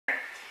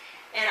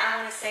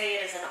I must say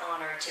it is an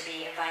honor to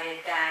be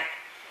invited back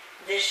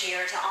this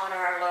year to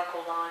honor our local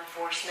law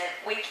enforcement.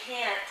 We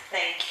can't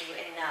thank you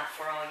enough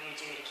for all you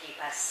do to keep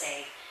us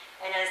safe.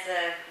 And as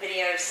the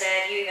video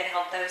said, you even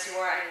help those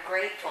who are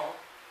ungrateful,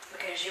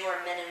 because you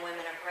are men and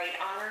women of great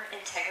honor,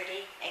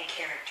 integrity, and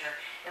character.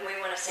 And we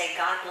want to say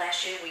God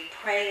bless you. We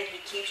pray that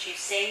He keeps you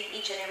safe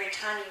each and every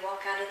time you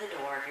walk out of the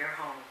door of your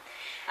home.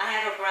 I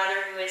have a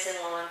brother who is in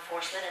law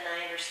enforcement, and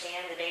I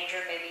understand the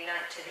danger, maybe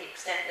not to the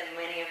extent that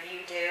many of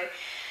you do.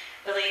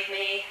 Believe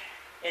me,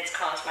 it's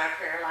caused my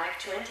prayer life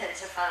to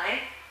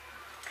intensify.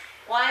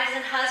 Wives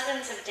and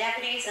husbands of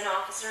deputies and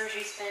officers,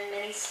 you spend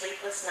many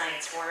sleepless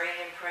nights worrying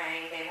and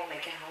praying they will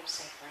make it home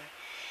safely.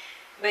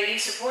 But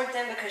you support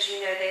them because you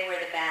know they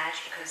wear the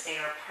badge, because they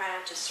are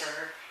proud to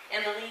serve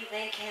and believe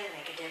they can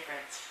make a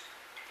difference.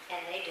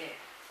 And they do.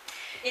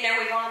 You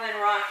know, we've all been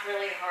rocked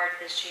really hard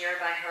this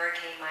year by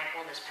Hurricane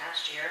Michael this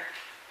past year,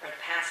 for the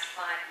past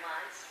 5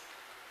 months.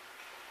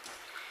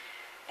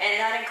 And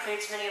that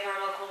includes many of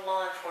our local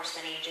law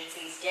enforcement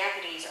agencies.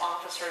 Deputies,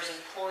 officers,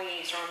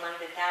 employees are among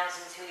the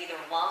thousands who either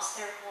lost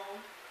their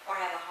home or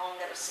have a home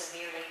that was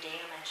severely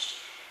damaged.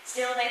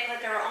 Still, they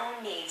put their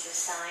own needs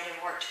aside and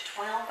worked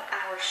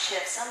 12-hour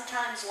shifts,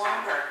 sometimes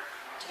longer,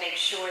 to make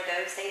sure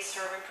those they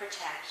serve and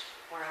protect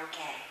were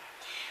okay.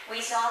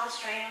 We saw the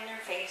strain on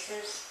their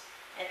faces,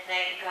 and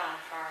thank God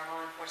for our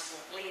law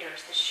enforcement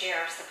leaders, the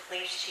sheriffs, the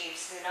police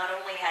chiefs, who not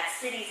only had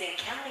cities and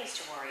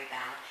counties to worry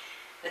about,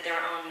 but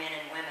their own men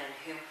and women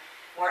who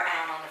were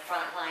out on the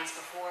front lines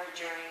before,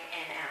 during,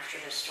 and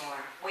after the storm.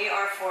 We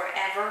are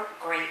forever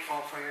grateful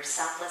for your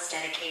selfless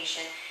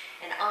dedication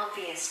and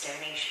obvious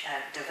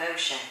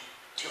devotion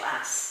to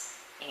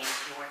us and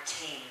your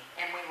team,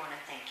 and we want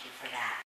to thank you for that.